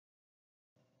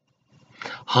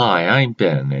Hi, I'm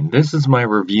Ben, and this is my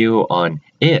review on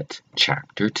It,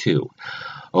 Chapter 2.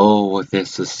 Oh,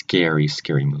 this is a scary,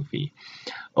 scary movie.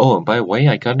 Oh, and by the way,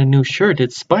 I got a new shirt.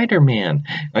 It's Spider-Man.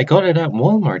 I got it at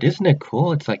Walmart. Isn't it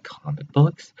cool? It's like comic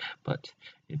books, but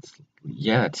it's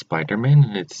Spider-Man,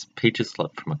 and it's pages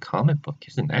left from a comic book.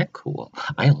 Isn't that cool?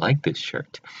 I like this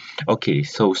shirt. Okay,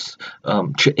 so,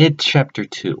 It, Chapter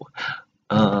 2.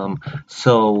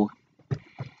 So...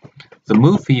 The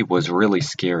movie was really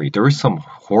scary. There were some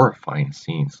horrifying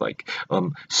scenes, like,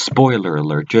 spoiler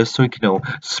alert, just so you know,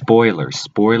 spoilers,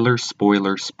 spoilers,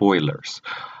 spoilers, spoilers.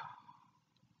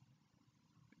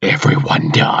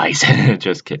 Everyone dies.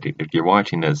 Just kidding. If you're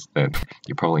watching this, then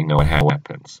you probably know what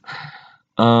happens.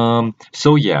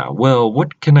 So yeah, well,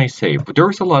 what can I say? There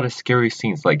was a lot of scary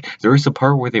scenes. Like, there was a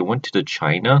part where they went to the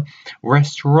China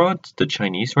restaurant, the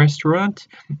Chinese restaurant,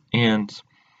 and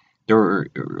there were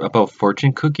about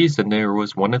fortune cookies, and there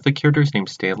was one of the characters named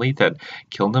Stanley that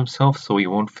killed himself so he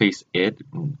won't face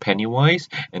Pennywise.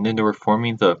 And then they were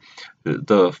forming the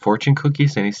fortune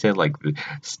cookies, and he said like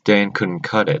Stan couldn't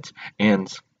cut it. And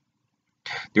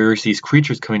there was these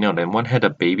creatures coming out, and one had a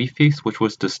baby face, which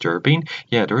was disturbing.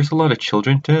 Yeah, there was a lot of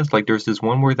children deaths. Like there's this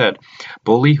one where that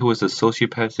bully who was a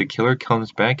sociopathic killer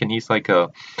comes back, and he's like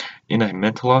in a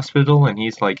mental hospital, and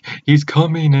he's like he's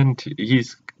coming and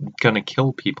he's gonna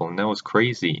kill people, and that was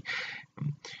crazy.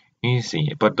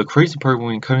 Easy. But the crazy part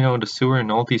when coming out of the sewer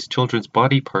and all these children's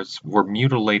body parts were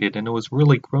mutilated, and it was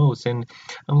really gross. And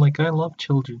I'm like, I love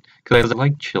children because I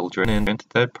like children, and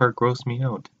that part grossed me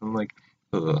out. I'm like,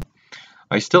 ugh.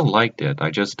 I still liked it.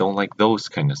 I just don't like those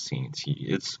kind of scenes.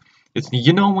 It's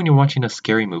you know when you're watching a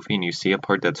scary movie and you see a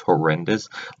part that's horrendous,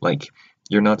 like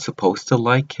you're not supposed to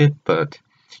like it, but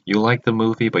you like the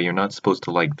movie, but you're not supposed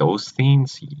to like those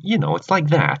scenes. You know, it's like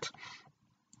that.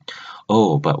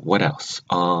 Oh, but what else?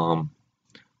 I'm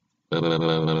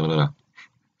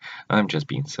just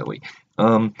being silly.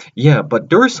 Yeah, but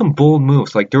there were some bold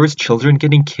moves. Like there was children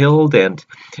getting killed, and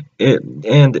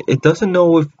it doesn't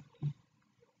know if.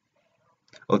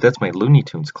 Oh, that's my Looney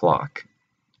Tunes clock.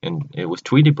 And it was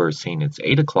Tweety Bird saying it's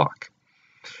 8 o'clock.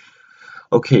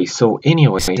 Okay, so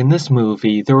anyways, in this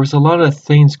movie, there was a lot of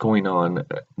things going on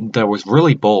that was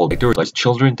really bold. Like, there was like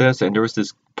children deaths, and there was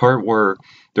this part where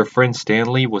their friend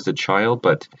Stanley was a child,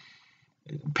 but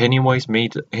Pennywise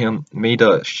made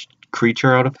a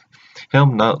creature out of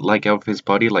him, not like out of his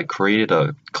body, like created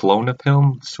a clone of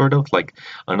him, sort of like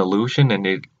an illusion,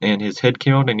 and his head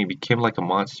came out, and he became like a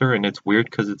monster, and it's weird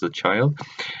because it's a child,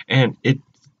 and it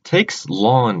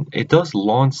does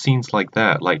lawn scenes like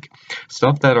that, like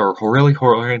stuff that are really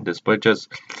horrendous, but just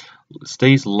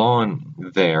stays lawn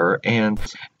there, and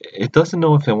it doesn't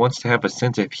know if it wants to have a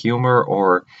sense of humor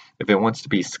or if it wants to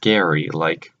be scary.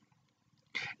 Like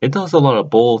it does a lot of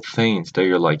bold things that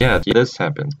you're like, yeah, this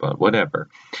happens, but whatever.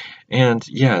 And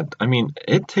yeah, I mean,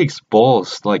 it takes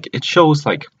balls. Like it shows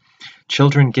like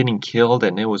children getting killed,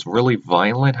 and it was really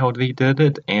violent how they did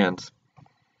it, and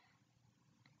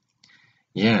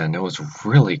yeah, and it was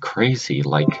really crazy.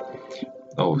 Like,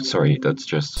 oh, sorry, that's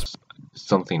just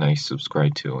something I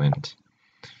subscribe to, and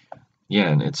yeah,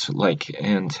 and it's like,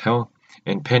 and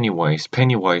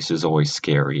Pennywise is always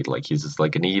scary. Like he's just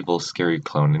like an evil, scary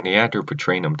clown, and the actor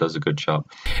portraying him does a good job.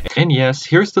 And yes,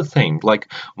 here's the thing: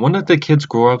 like one of the kids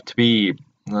grow up to be,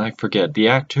 I forget, the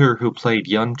actor who played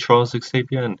young Charles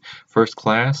Xavier in First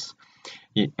Class.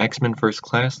 X-Men First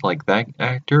Class, like that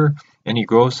actor, and he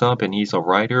grows up and he's a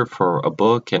writer for a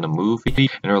book and a movie,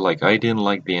 and they're like, I didn't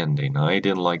like the ending, I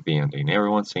didn't like the ending.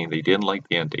 Everyone's saying they didn't like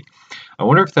the ending. I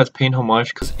wonder if that's paying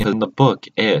homage, because in the book,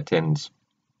 in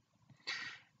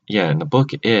the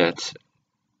book, it's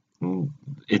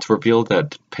revealed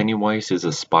that Pennywise is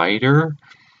a spider.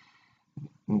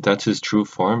 That's his true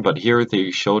form, but here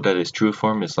they show that his true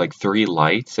form is like 3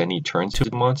 lights and he turns to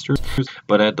the monsters.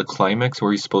 But at the climax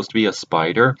where he's supposed to be a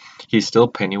spider, he's still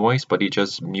Pennywise, but he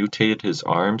just mutated his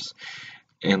arms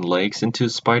and legs into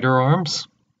spider arms.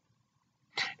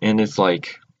 And it's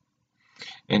like,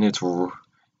 and it's,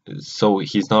 so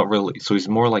he's not really, so he's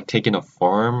more like taking a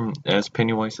form as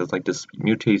Pennywise as like this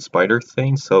mutated spider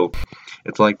thing, so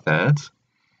it's like that.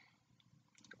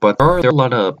 But there are a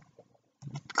lot of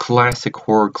classic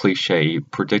horror cliche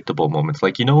predictable moments,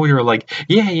 like, you know, you're like,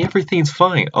 yay, everything's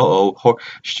fine,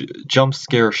 jump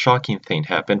scare shocking thing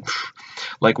happened.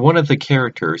 Like one of the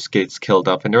characters gets killed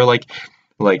up, and they're like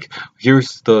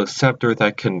here's the scepter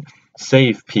that can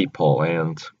save people,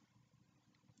 and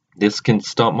this can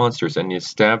stop monsters, and you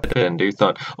stabbed it, and they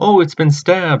thought, oh, it's been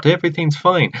stabbed, everything's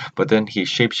fine. But then he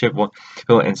shapeshift one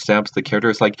and stabs the character.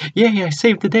 It's like, yay, I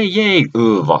saved the day, yay!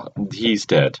 Ugh, he's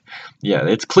dead. Yeah,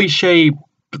 it's cliche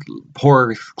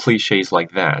horror cliches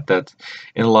like that. That's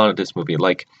in a lot of this movie.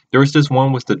 Like there was this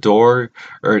one with the door,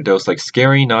 or there was like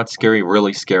scary, not scary,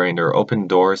 really scary, and they're open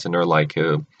doors, and they're like,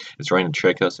 it's trying to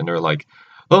trick us, and they're like,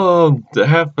 oh, they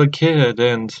have a kid,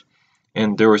 and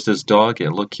there was this dog, and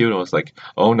it looked cute, and I was like,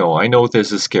 oh no, I know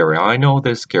this is scary, I know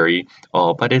this is scary,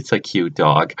 oh, but it's a cute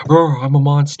dog. Oh, I'm a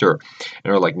monster. And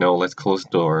they're like, no, let's close the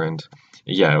door, and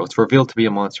yeah, it was revealed to be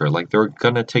a monster. Like they're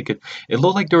gonna take it. It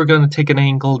looked like they were gonna take an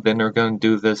angle, then they're gonna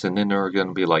do this, and then they're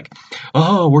gonna be like,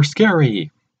 "Oh, we're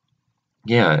scary."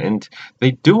 Yeah, and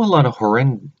they do a lot of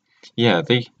horrendous. Yeah,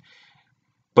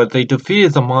 but they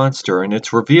defeated the monster, and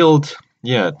it's revealed.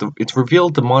 Yeah, it's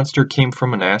revealed the monster came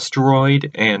from an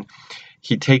asteroid, and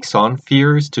he takes on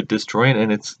fears to destroy it,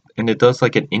 and it does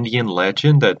like an Indian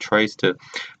legend that tries to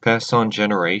pass on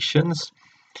generations,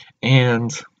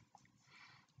 and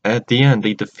at the end,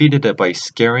 they defeated it by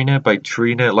scaring it, by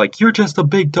treating it like, you're just a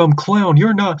big dumb clown,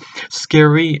 you're not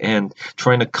scary, and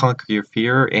trying to conquer your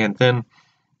fear, and then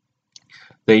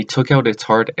they took out its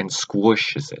heart and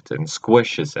squishes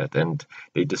it, and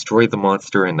they destroy the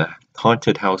monster, and the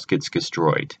haunted house gets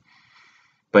destroyed.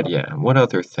 But yeah, what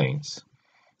other things?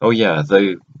 Oh yeah,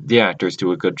 the actors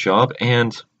do a good job,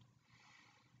 and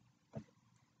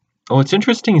oh, it's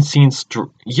interesting seeing,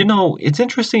 it's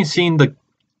interesting seeing the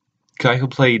guy who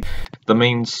played the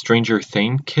main Stranger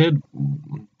Things kid.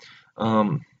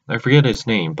 I forget his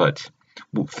name, but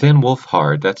Finn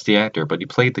Wolfhard, that's the actor, but he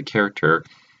played the character.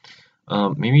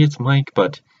 Maybe it's Mike,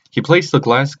 but he plays the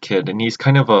glass kid, and he's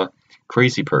kind of a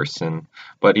crazy person,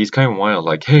 but he's kind of wild.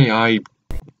 Like, hey,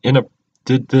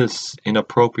 did this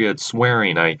inappropriate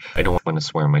swearing. I don't want to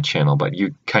swear on my channel, but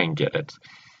you kind of get it.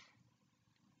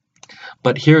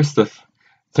 But here's the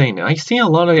thing: I see a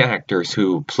lot of actors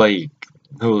who play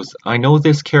those. I know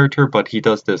this character, but he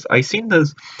does this. I seen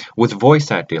this with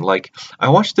voice acting. Like I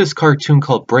watched this cartoon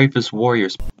called Bravest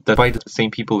Warriors, that by the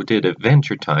same people who did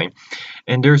Adventure Time,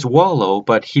 and there's Wallow,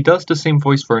 but he does the same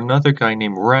voice for another guy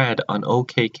named Rad on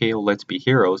OKKO Let's Be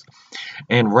Heroes.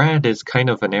 And Rad is kind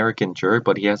of an arrogant jerk,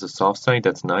 but he has a soft side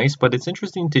that's nice. But it's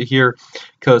interesting to hear,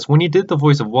 because when he did the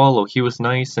voice of Wallow, he was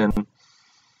nice and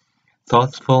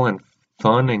thoughtful and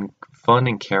fun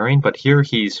and caring, but here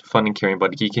he's fun and caring,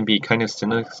 but he can be kind of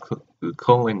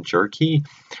cynical and jerky,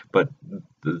 but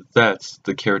that's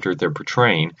the character they're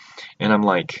portraying, and I'm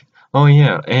like, oh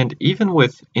yeah. And even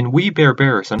in We Bare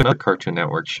Bears, another Cartoon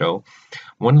Network show,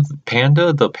 one of the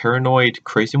Panda, the paranoid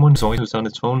crazy one, who's on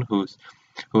his phone, who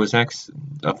is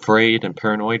afraid and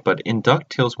paranoid, but in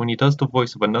DuckTales, when he does the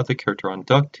voice of another character on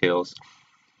DuckTales,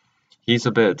 he's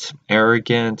a bit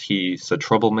arrogant, he's a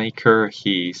troublemaker,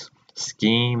 he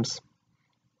schemes.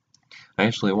 I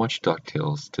actually watched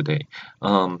DuckTales today.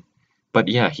 But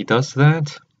yeah, he does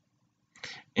that.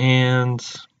 And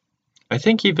I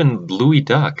think even Louie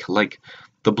Duck, like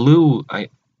the blue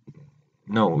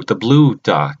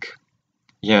duck.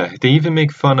 Yeah, they even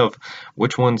make fun of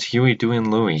which one's Huey, Dewey, and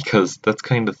Louie, because that's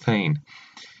kind of thing.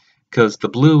 Because the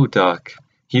blue duck,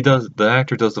 the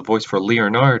actor does the voice for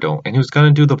Leonardo, and he was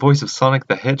gonna do the voice of Sonic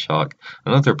the Hedgehog,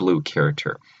 another blue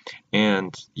character.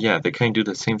 And yeah, they kind of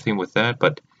do the same thing with that,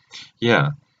 but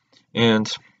yeah.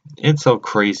 And it's a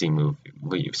crazy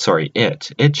movie. Sorry,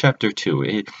 It Chapter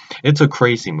 2. It's a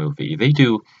crazy movie. They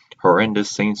do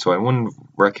horrendous things, so I wouldn't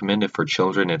recommend it for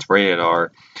children. It's rated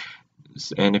R.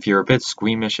 And if you're a bit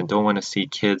squeamish and don't want to see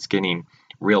kids getting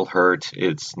real hurt,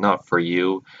 it's not for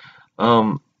you.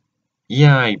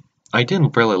 Yeah, I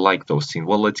didn't really like those scenes.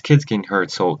 Well, it's kids getting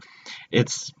hurt, so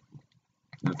it's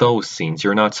those scenes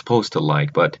you're not supposed to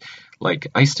like, but like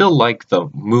I still like the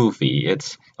movie.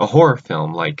 It's a horror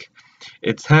film. Like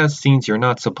it has scenes you're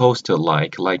not supposed to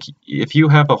like. Like if you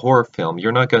have a horror film,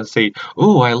 you're not gonna say,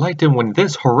 "Oh, I liked it when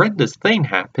this horrendous thing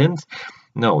happens."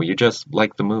 No, you just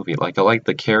like the movie. Like I like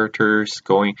the characters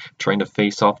trying to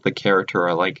face off the character.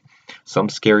 I like some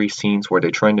scary scenes where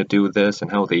they're trying to do this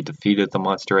and how they defeated the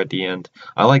monster at the end.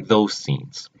 I like those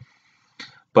scenes.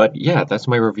 But yeah, that's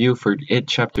my review for It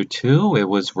Chapter 2. It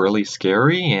was really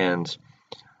scary and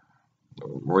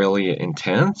really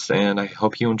intense, and I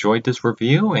hope you enjoyed this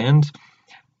review, and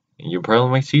you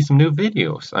probably might see some new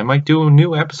videos. I might do a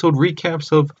new episode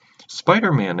recaps of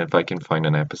Spider-Man if I can find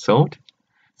an episode.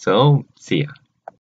 So, see ya.